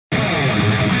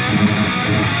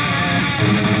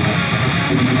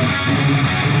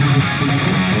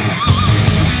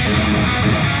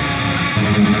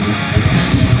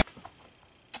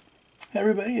Hey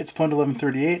everybody, it's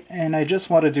Pond1138, and I just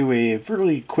want to do a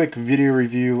really quick video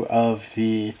review of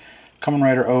the Kamen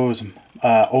Rider OOO's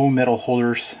O metal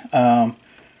holders. I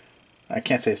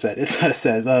can't say it. It's not a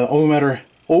set.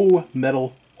 O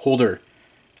metal holder.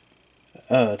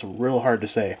 It's real hard to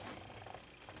say.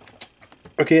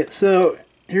 Okay, so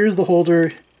here's the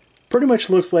holder. Pretty much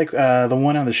looks like the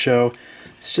one on the show.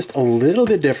 It's just a little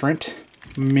bit different,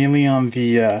 mainly on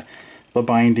the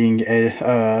binding.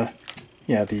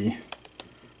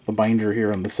 The binder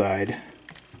here on the side.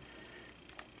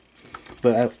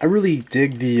 But I really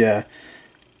dig the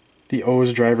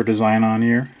OOO's driver design on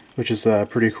here, which is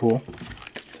pretty cool.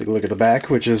 Take a look at the back,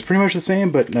 which is pretty much the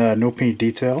same, but no paint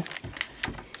detail.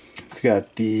 It's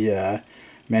got the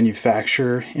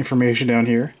manufacturer information down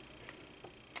here.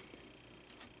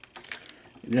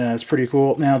 Yeah, it's pretty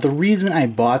cool. Now, the reason I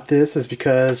bought this is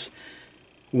because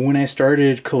when I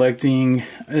started collecting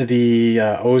the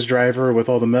OOO's driver with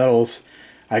all the medals,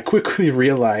 I quickly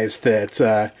realized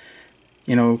that,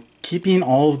 you know, keeping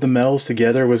all of the medals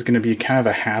together was going to be kind of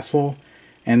a hassle,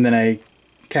 and then I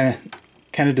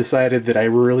kind of decided that I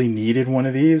really needed one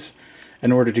of these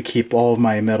in order to keep all of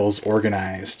my medals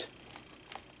organized.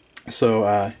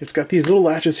 So it's got these little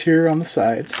latches here on the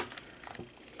sides,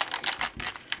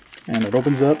 and it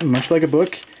opens up much like a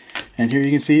book, and here you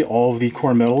can see all of the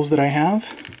core medals that I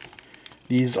have.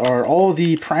 These are all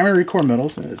the primary core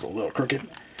medals, and it's a little crooked,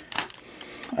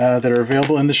 that are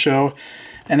available in the show,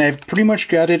 and I've pretty much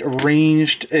got it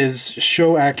arranged as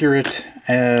show accurate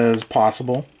as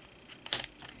possible.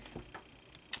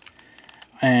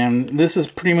 And this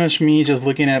is pretty much me just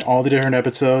looking at all the different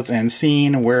episodes and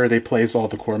seeing where they place all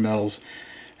the core medals.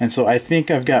 And so I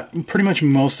think I've got pretty much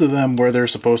most of them where they're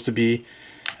supposed to be,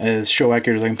 as show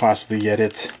accurate as I can possibly get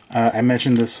it. I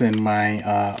mentioned this in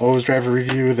my OOO's driver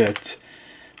review, that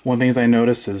one of the things I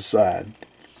noticed is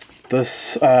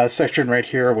this section right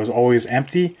here was always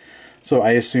empty, so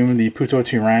I assumed the Puto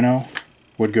Tyranno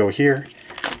would go here.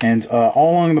 And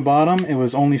all along the bottom, it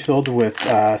was only filled with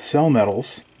cell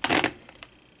medals.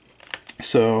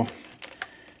 So,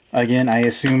 again, I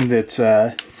assumed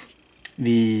that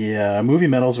the movie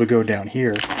medals would go down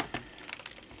here.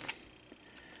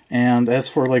 And as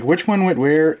for like which one went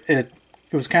where, it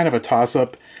was kind of a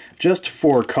toss-up. Just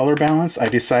for color balance, I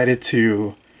decided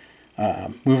to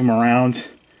move them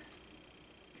around.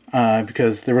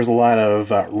 Because there was a lot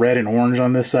of red and orange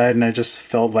on this side, and I just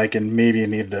felt like maybe I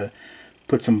needed to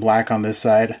put some black on this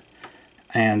side,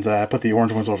 and put the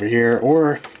orange ones over here,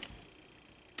 or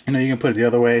you know, you can put it the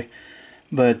other way.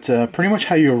 But pretty much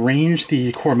how you arrange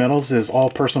the core medals is all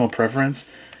personal preference,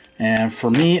 and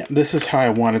for me, this is how I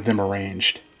wanted them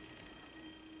arranged.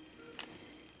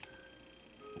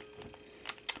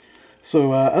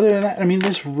 So other than that, I mean,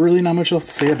 there's really not much else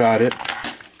to say about it.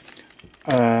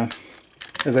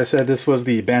 As I said, this was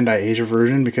the Bandai Asia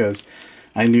version because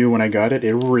I knew when I got it,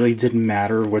 it really didn't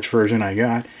matter which version I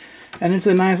got. And it's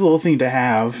a nice little thing to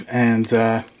have, and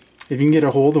if you can get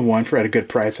a hold of one at a good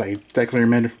price, I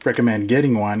definitely recommend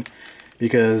getting one,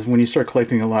 because when you start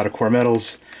collecting a lot of core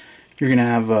medals, you're going to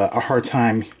have a hard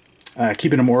time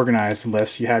keeping them organized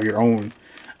unless you have your own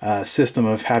system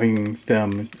of having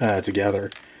them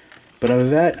together. But other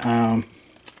than that,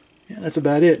 yeah, that's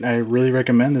about it. I really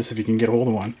recommend this if you can get a hold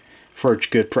of one for a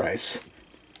good price.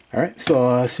 Alright, so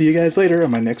I'll see you guys later on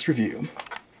my next review.